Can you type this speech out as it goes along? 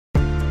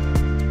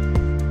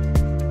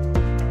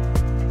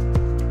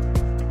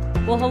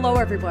Well, hello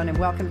everyone, and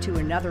welcome to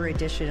another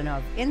edition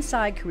of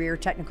Inside Career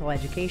Technical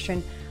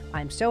Education.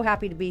 I'm so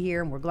happy to be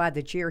here, and we're glad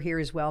that you're here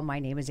as well. My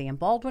name is Ann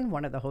Baldwin,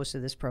 one of the hosts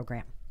of this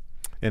program.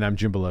 And I'm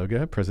Jim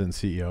Beloga, President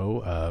and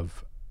CEO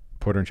of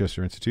Porter &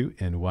 Chester Institute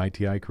and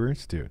YTI Career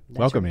Institute.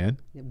 Welcome, Ann.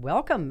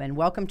 Welcome, and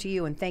welcome to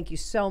you, and thank you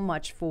so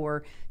much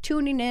for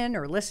tuning in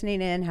or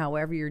listening in,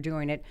 however you're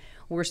doing it.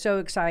 We're so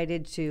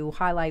excited to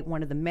highlight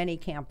one of the many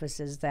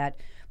campuses that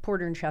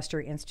Porter &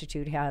 Chester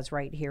Institute has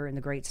right here in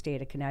the great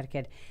state of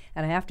Connecticut.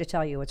 And I have to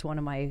tell you, it's one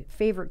of my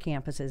favorite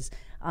campuses,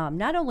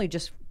 not only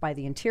just by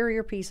the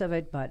interior piece of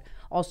it, but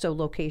also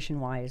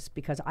location-wise,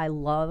 because I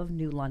love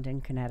New London,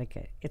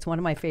 Connecticut. It's one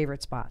of my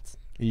favorite spots.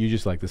 You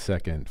just like the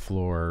second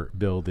floor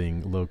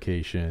building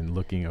location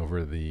looking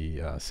over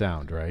the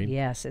sound, right?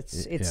 Yes,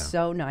 it's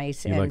so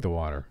nice. You like the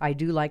water. I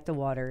do like the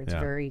water. It's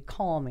very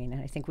calming,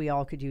 and I think we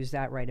all could use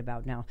that right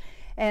about now.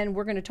 And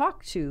we're going to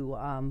talk to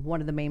one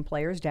of the main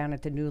players down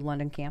at the New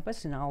London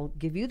campus, and I'll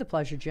give you the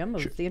pleasure, Jim,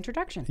 of the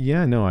introduction.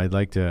 Yeah, no, I'd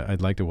like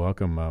to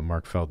welcome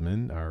Mark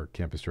Feldman, our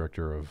campus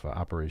director of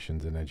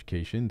operations and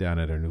education down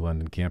at our New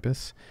London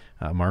campus.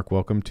 Mark,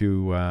 welcome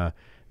to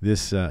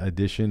this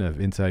edition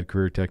of Inside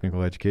Career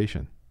Technical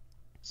Education.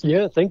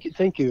 Yeah, thank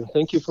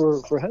you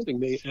for having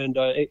me. And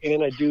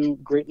I do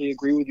greatly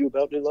agree with you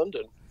about New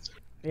London.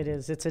 It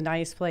is. It's a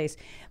nice place.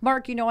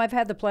 Mark, you know, I've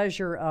had the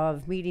pleasure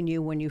of meeting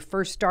you when you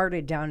first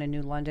started down in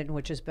New London,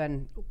 which has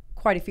been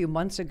quite a few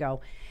months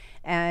ago,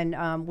 and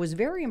was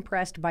very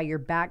impressed by your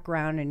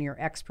background and your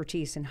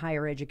expertise in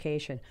higher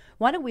education.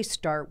 Why don't we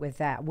start with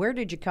that? Where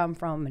did you come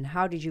from, and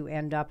how did you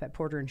end up at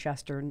Porter &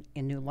 Chester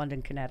in New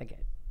London,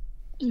 Connecticut?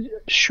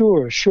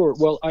 Sure.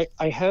 Well,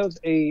 I have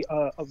a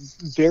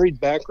varied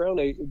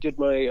background. I did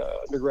my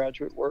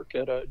undergraduate work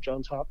at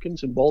Johns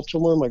Hopkins in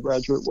Baltimore, my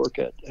graduate work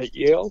at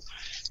Yale.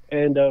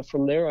 And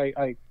from there,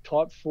 I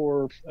taught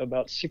for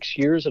about 6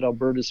 years at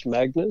Albertus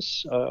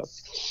Magnus.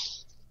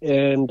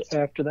 And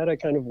after that, I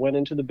kind of went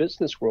into the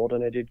business world,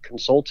 and I did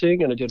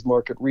consulting and I did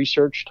market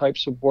research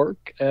types of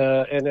work.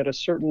 And at a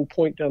certain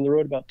point down the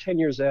road, about 10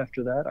 years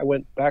after that, I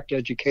went back to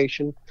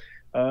education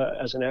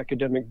as an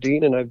academic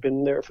dean, and I've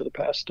been there for the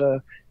past,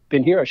 for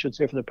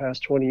the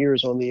past 20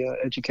 years on the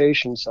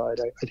education side.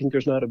 I think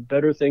there's not a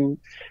better thing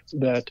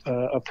that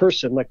a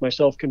person like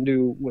myself can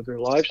do with their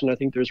lives, and I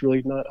think there's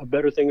really not a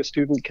better thing a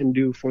student can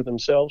do for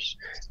themselves,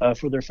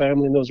 for their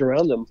family and those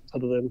around them,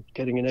 other than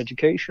getting an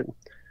education.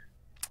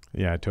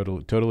 Yeah, I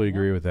totally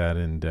agree with that,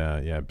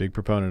 and big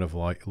proponent of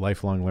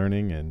lifelong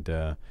learning,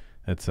 and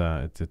it's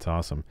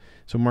awesome.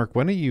 So, Mark,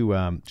 why don't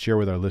you share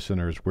with our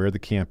listeners where the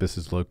campus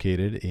is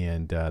located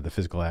and the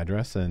physical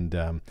address, and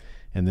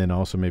then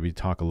also maybe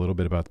talk a little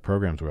bit about the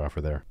programs we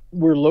offer there.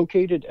 We're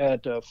located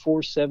at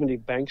 470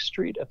 Bank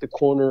Street at the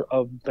corner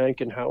of Bank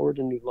and Howard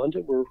in New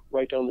London. We're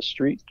right down the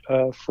street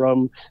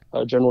from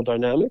General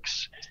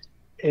Dynamics,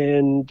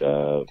 and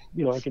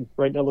I can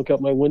right now look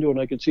out my window and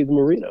I can see the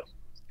marina.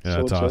 Yeah, so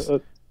that's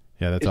awesome.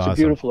 It's a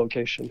beautiful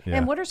location. Yeah.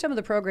 And what are some of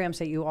the programs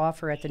that you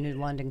offer at the New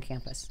London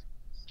campus?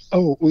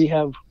 Oh, we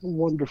have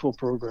wonderful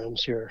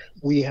programs here.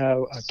 We have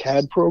a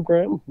CAD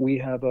program. We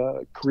have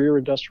a career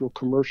industrial,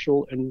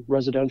 commercial, and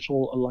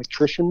residential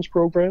electricians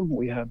program.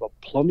 We have a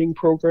plumbing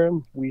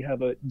program. We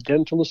have a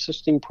dental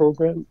assisting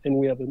program, and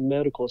we have a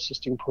medical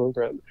assisting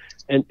program.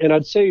 And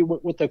I'd say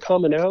what the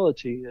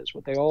commonality is,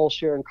 what they all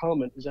share in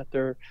common, is that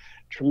they're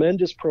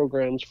tremendous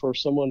programs for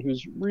someone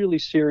who's really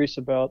serious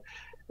about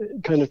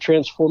kind of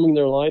transforming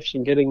their lives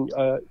and getting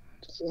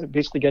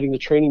the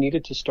training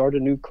needed to start a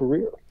new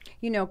career.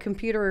 You know,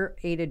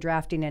 computer-aided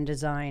drafting and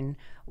design,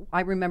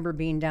 I remember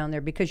being down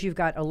there because you've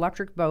got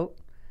Electric Boat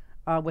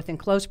within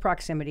close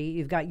proximity.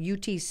 You've got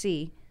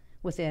UTC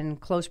within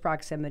close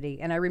proximity.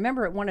 And I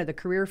remember at one of the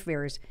career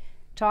fairs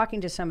talking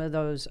to some of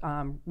those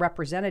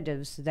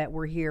representatives that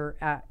were here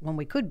when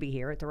we could be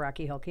here at the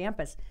Rocky Hill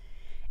campus.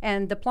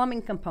 And the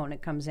plumbing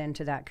component comes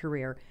into that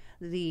career.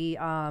 The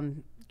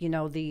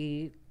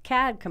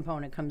CAD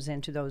component comes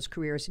into those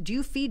careers. Do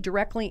you feed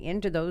directly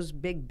into those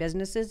big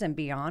businesses and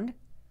beyond?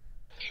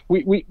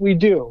 We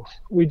do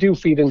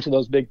feed into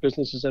those big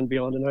businesses and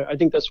beyond, and I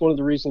think that's one of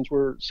the reasons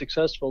we're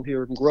successful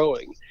here and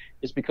growing,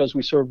 is because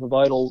we serve a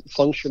vital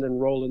function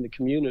and role in the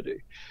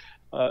community.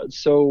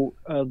 So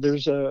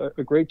there's a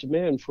great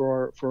demand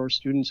for our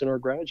students and our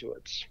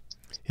graduates.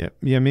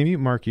 Yeah. Maybe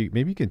Mark,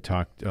 you could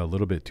talk a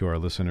little bit to our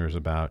listeners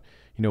about,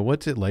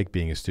 what's it like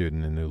being a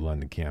student in the New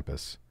London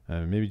campus.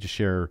 Maybe just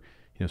share,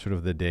 sort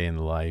of the day in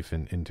the life,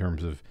 and in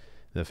terms of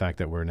the fact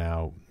that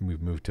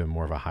we've moved to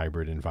more of a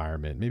hybrid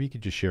environment. Maybe you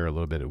could just share a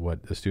little bit of what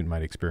a student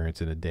might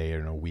experience in a day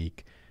or in a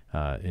week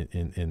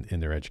in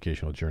their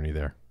educational journey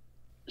there.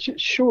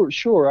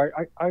 Sure.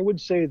 I would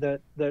say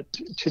that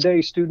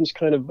today students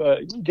kind of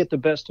get the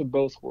best of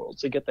both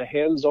worlds. They get the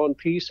hands-on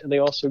piece, and they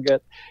also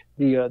get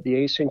the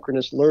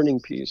asynchronous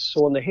learning piece.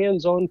 So on the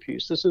hands-on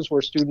piece, this is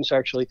where students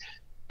actually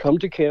come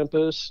to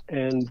campus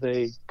and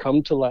they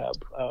come to lab.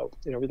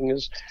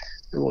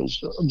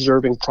 Everyone's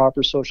observing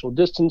proper social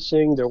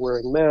distancing. They're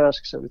wearing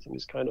masks. Everything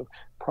is kind of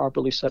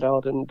properly set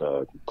out and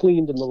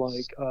cleaned and the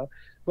like.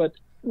 But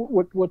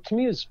what to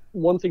me is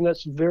one thing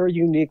that's very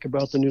unique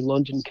about the New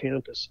London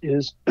campus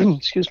is,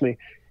 excuse me,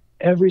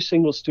 every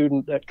single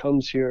student that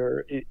comes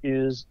here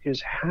is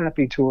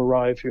happy to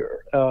arrive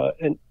here,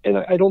 and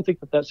I don't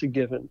think that that's a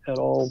given at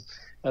all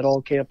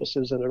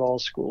campuses and at all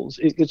schools.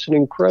 It's an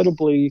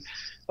incredibly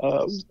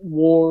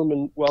warm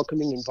and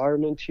welcoming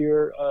environment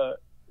here.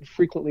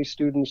 Frequently,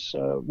 students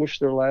wish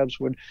their labs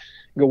would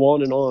go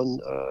on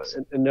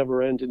and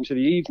never end into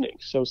the evening.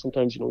 So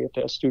sometimes, we have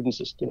to ask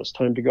students, it's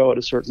time to go at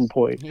a certain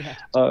point. Yeah.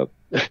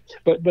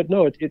 But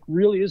no, it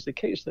really is the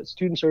case that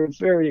students are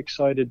very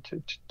excited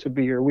to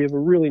be here. We have a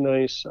really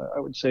nice, I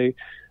would say,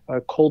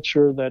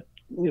 culture that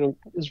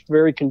is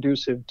very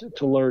conducive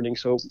to learning.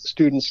 So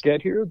students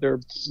get here, they're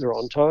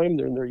on time,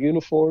 they're in their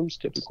uniforms.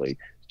 Typically,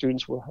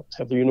 students will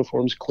have their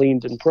uniforms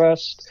cleaned and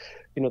pressed.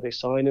 They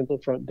sign in the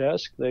front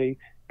desk. They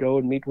go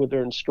and meet with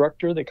their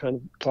instructor. They kind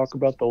of talk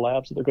about the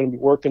labs that they're going to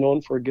be working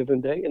on for a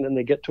given day, and then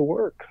they get to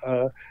work,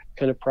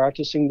 kind of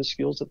practicing the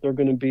skills that they're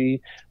going to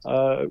be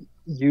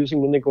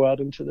using when they go out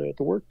into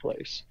the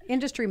workplace.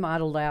 Industry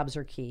model labs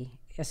are key,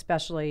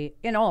 especially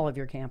in all of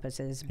your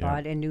campuses. Yeah.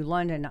 But in New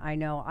London, I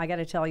know, I got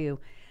to tell you,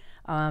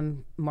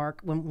 Mark,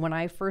 when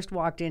I first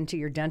walked into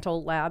your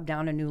dental lab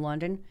down in New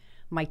London,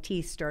 my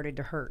teeth started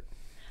to hurt.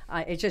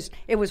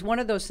 It was one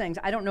of those things.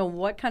 I don't know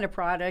what kind of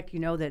product,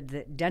 that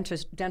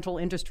the dental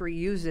industry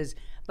uses,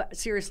 but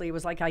seriously, it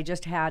was like I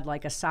just had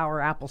like a sour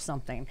apple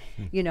something,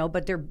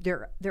 but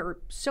they're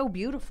so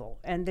beautiful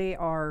and they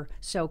are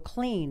so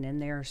clean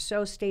and they're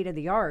so state of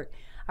the art.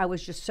 I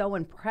was just so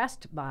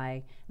impressed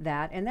by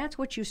that. And that's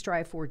what you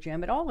strive for,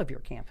 Jim, at all of your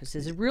campuses,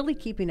 is really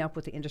keeping up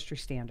with the industry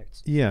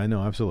standards. Yeah,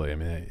 no, absolutely. I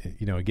mean,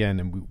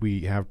 again,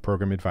 we have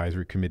program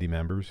advisory committee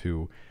members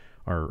who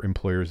are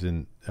employers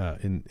in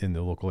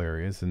the local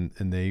areas, and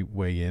they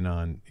weigh in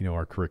on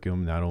our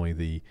curriculum, not only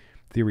the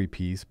theory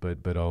piece,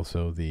 but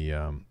also the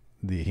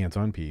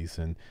hands-on piece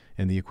and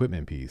the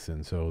equipment piece.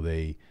 And so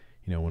they,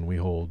 when we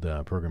hold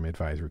program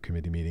advisory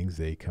committee meetings,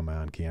 they come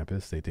on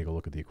campus, they take a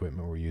look at the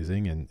equipment we're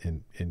using,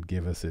 and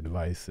give us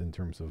advice in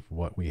terms of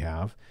what we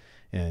have,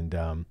 and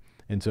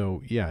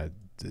so yeah,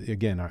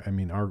 again,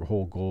 our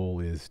whole goal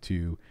is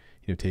to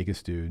take a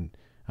student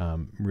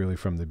really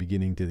from the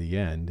beginning to the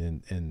end,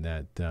 and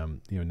that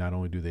not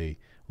only do they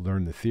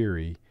learn the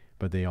theory,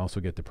 but they also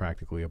get to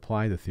practically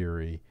apply the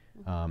theory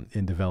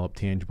and develop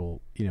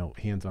tangible,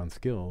 hands-on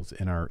skills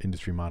in our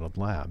industry modeled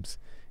labs.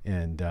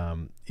 And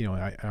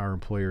our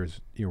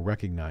employers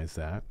recognize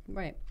that,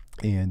 right?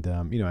 And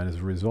and as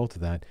a result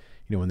of that,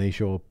 when they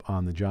show up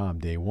on the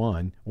job day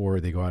one, or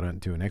they go out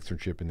into an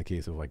externship in the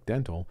case of like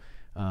dental,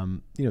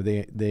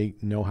 they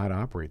know how to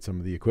operate some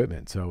of the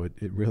equipment. So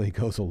it really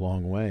goes a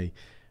long way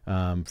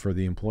for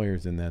the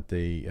employers, in that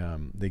they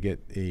get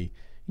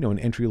an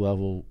entry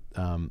level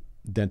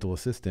dental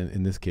assistant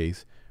in this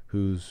case,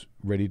 who's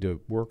ready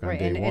to work on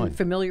day one. And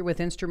familiar with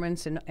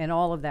instruments and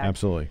all of that.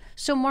 Absolutely.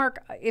 So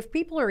Mark, if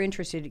people are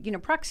interested,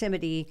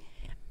 proximity,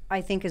 I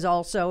think, is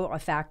also a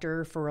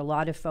factor for a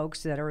lot of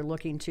folks that are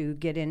looking to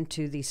get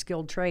into the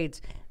skilled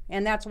trades.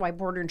 And that's why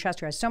Porter and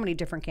Chester has so many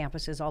different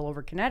campuses all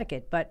over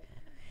Connecticut. But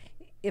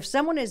if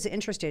someone is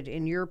interested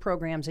in your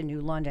programs in New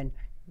London,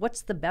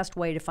 what's the best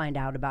way to find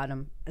out about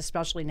them,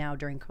 especially now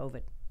during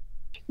COVID?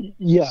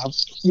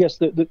 Yes.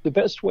 The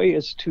best way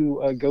is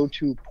to go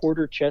to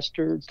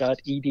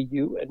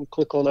porterchester.edu and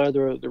click on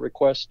either the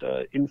request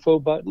info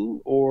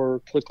button, or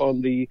click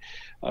on the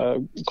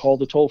call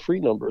the toll-free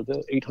number,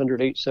 the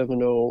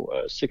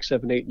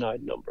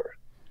 800-870-6789 number.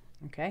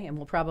 Okay, and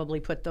we'll probably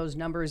put those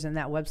numbers in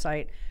that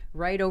website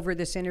right over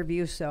this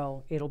interview,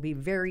 so it'll be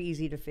very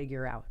easy to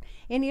figure out.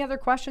 Any other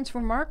questions for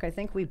Mark? I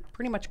think we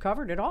pretty much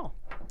covered it all.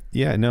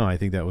 Yeah, no, I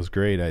think that was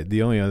great.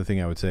 The only other thing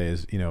I would say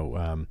is,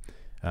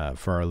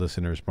 for our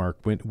listeners, Mark,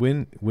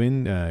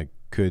 when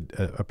could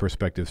a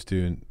prospective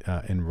student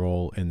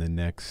enroll in the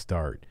next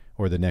start,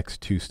 or the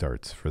next two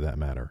starts for that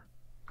matter?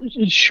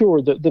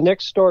 Sure. The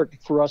next start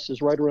for us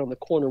is right around the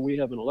corner. We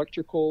have an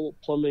electrical,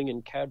 plumbing,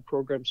 and CAD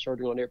program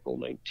starting on April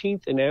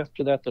 19th. And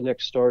after that, the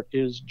next start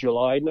is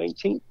July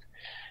 19th.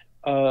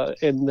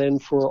 And then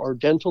for our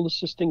dental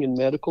assisting and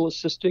medical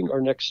assisting, our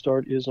next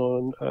start is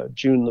on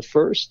June the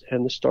 1st.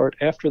 And the start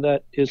after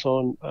that is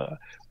on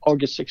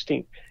August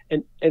 16th.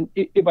 And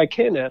if I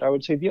can add, I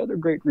would say the other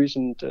great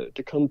reason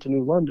to come to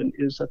New London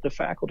is that the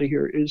faculty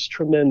here is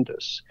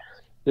tremendous.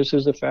 This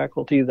is a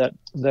faculty that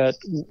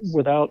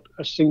without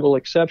a single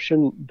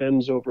exception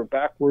bends over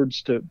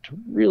backwards to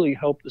really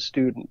help the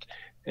student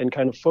and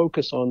kind of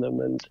focus on them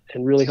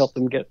and really help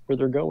them get where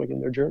they're going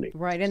in their journey.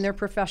 Right, and they're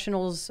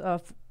professionals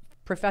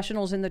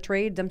professionals in the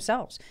trade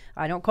themselves.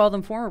 I don't call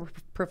them former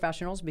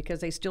professionals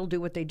because they still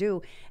do what they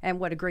do, and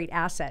what a great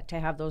asset to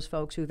have those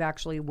folks who've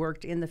actually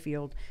worked in the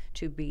field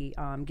to be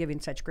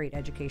giving such great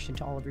education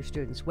to all of your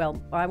students.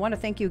 Well, I want to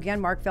thank you again,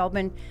 Mark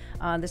Feldman.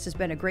 This has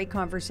been a great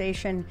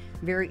conversation,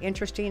 very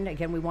interesting.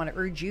 Again, we want to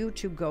urge you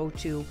to go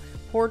to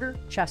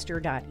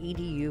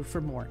porterchester.edu for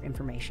more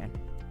information.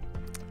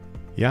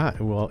 Yeah,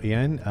 well,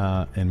 Ann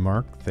and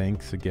Mark,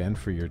 thanks again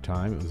for your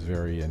time. It was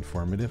very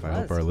informative. I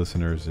hope our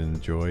listeners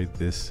enjoyed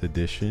this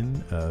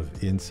edition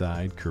of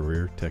Inside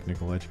Career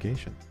Technical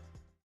Education.